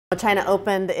China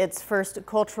opened its first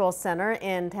cultural center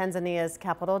in Tanzania's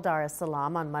capital, Dar es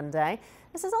Salaam, on Monday.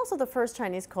 This is also the first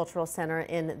Chinese cultural center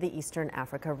in the Eastern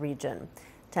Africa region.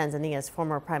 Tanzania's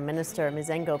former Prime Minister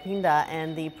Mizengo Pinda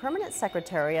and the Permanent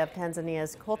Secretary of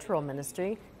Tanzania's Cultural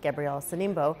Ministry, Gabriel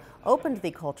Sinimbo, opened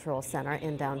the cultural center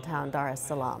in downtown Dar es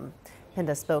Salaam.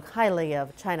 Pinda spoke highly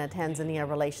of China-Tanzania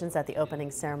relations at the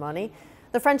opening ceremony.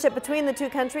 The friendship between the two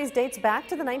countries dates back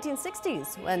to the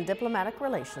 1960s, when diplomatic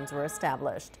relations were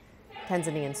established.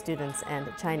 Tanzanian students and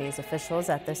Chinese officials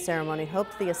at the ceremony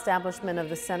hoped the establishment of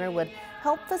the center would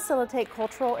help facilitate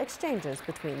cultural exchanges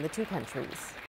between the two countries.